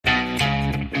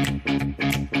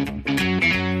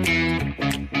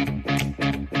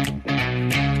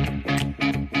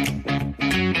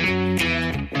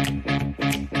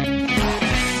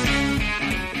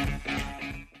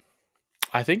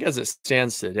think as it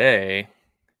stands today,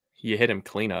 you hit him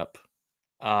cleanup.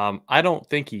 I don't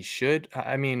think he should.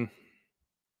 I mean,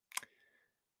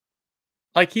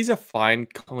 like, he's a fine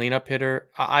cleanup hitter.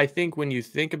 I think when you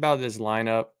think about this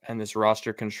lineup and this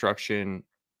roster construction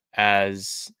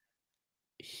as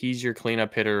he's your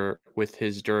cleanup hitter with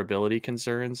his durability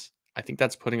concerns, I think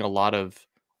that's putting a lot of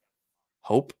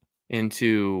hope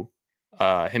into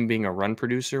him being a run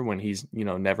producer when he's,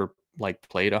 never like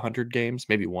played 100 games,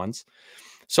 maybe once.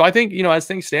 So I think, as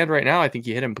things stand right now, I think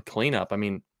you hit him cleanup. I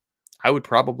mean, I would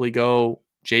probably go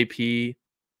JP,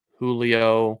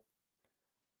 Julio.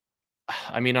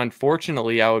 I mean,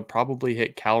 unfortunately, I would probably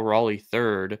hit Cal Raleigh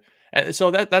third.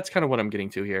 So that's kind of what I'm getting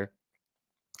to here.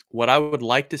 What I would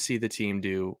like to see the team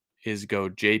do is go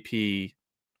JP,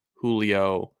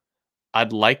 Julio.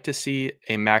 I'd like to see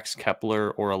a Max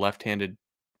Kepler or a left-handed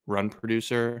run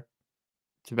producer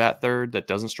to bat third that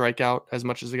doesn't strike out as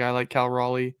much as a guy like Cal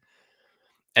Raleigh.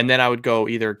 And then I would go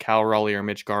either Cal Raleigh or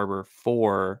Mitch Garver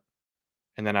four.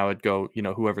 And then I would go,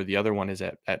 whoever the other one is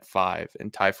at five,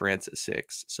 and Ty France at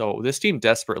six. So this team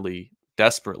desperately,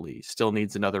 desperately still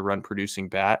needs another run producing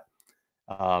bat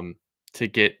to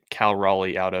get Cal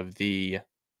Raleigh out of the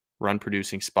run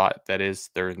producing spot that is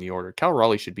third in the order. Cal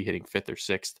Raleigh should be hitting fifth or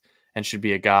sixth and should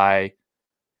be a guy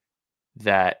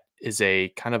that is a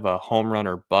kind of a home run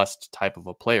or bust type of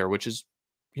a player, which is,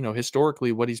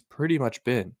 historically what he's pretty much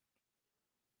been.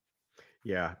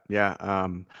 Yeah, yeah.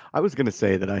 I was gonna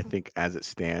say that I think as it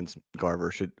stands, Garver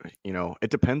should,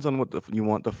 it depends on what you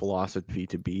want the philosophy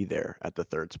to be there at the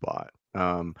third spot,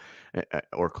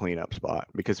 or cleanup spot.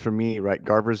 Because for me, right,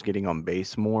 Garver's getting on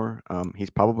base more. He's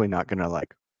probably not gonna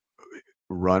like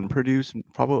run produce.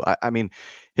 Probably, I mean,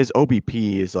 his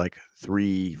OBP is like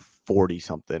 340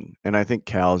 something, and I think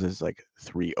Cal's is like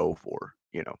 304.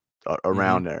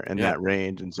 Around there in Yeah. that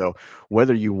range. And so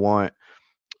whether you want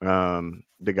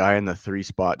the guy in the three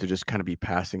spot to just kind of be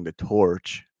passing the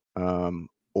torch,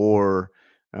 or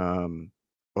um,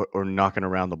 or knocking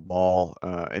around the ball,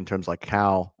 in terms like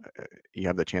Cal, you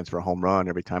have the chance for a home run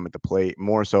every time at the plate.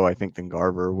 More so, I think, than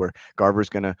Garver, where Garver's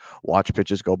gonna watch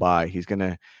pitches go by. He's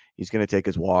gonna take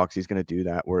his walks. He's gonna do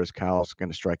that. Whereas Cal's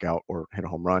gonna strike out or hit a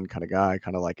home run kind of guy,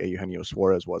 kind of like Eugenio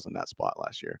Suarez was in that spot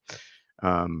last year.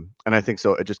 And I think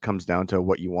so. It just comes down to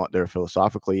what you want there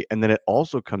philosophically, and then it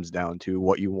also comes down to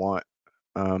what you want,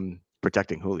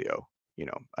 protecting Julio.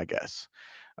 I guess,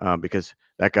 because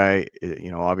that guy,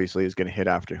 obviously is going to hit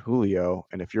after Julio,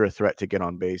 and if you're a threat to get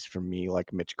on base, for me,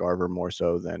 like Mitch Garver more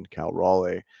so than Cal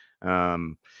Raleigh.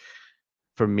 Um,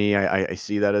 for me, I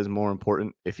see that as more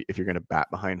important if you're going to bat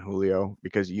behind Julio,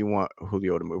 because you want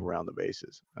Julio to move around the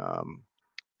bases.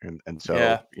 And so,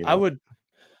 Yeah.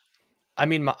 I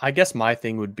mean, I guess my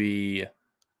thing would be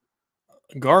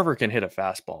Garver can hit a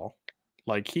fastball.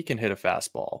 Like, he can hit a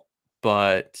fastball.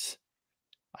 But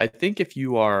I think if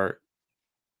you are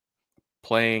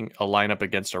playing a lineup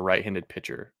against a right-handed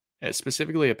pitcher,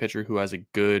 specifically a pitcher who has a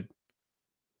good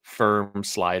firm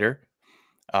slider,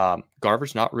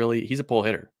 Garver's not really, he's a pull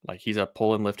hitter. Like, he's a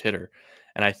pull and lift hitter.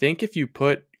 And I think if you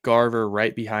put Garver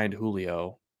right behind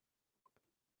Julio,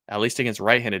 at least against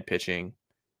right-handed pitching,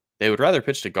 they would rather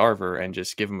pitch to Garver and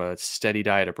just give him a steady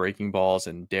diet of breaking balls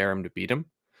and dare him to beat him.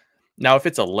 Now, if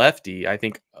it's a lefty, I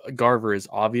think Garver is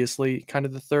obviously kind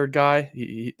of the third guy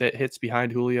that hits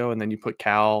behind Julio, and then you put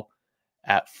Cal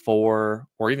at four,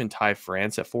 or even Ty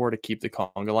France at four to keep the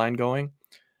conga line going.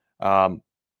 But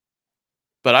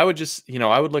I would just,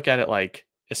 I would look at it like,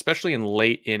 especially in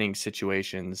late inning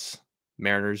situations,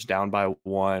 Mariners down by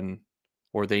one,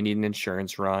 or they need an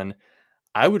insurance run.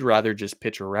 I would rather just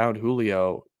pitch around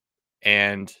Julio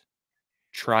and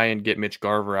try and get Mitch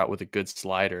Garver out with a good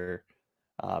slider,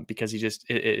 because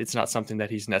it's not something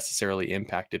that he's necessarily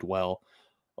impacted well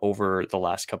over the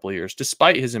last couple of years,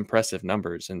 despite his impressive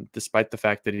numbers and despite the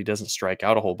fact that he doesn't strike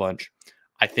out a whole bunch.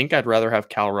 I think I'd rather have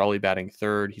Cal Raleigh batting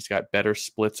third. He's got better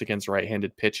splits against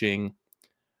right-handed pitching,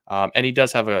 and he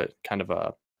does have a kind of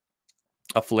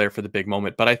a flair for the big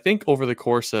moment. But I think over the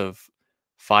course of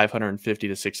 550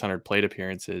 to 600 plate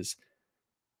appearances,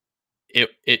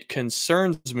 it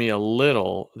concerns me a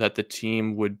little that the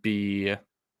team would be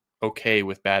okay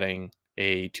with batting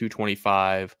a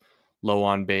 225, low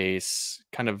on base,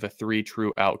 kind of a three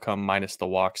true outcome minus the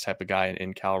walks type of guy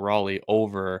in Cal Raleigh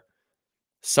over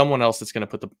someone else that's going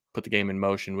to put the game in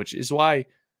motion, which is why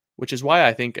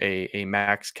I think a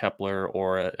Max Kepler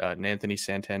or an Anthony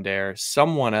Santander,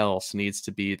 someone else needs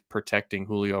to be protecting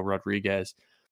Julio Rodriguez,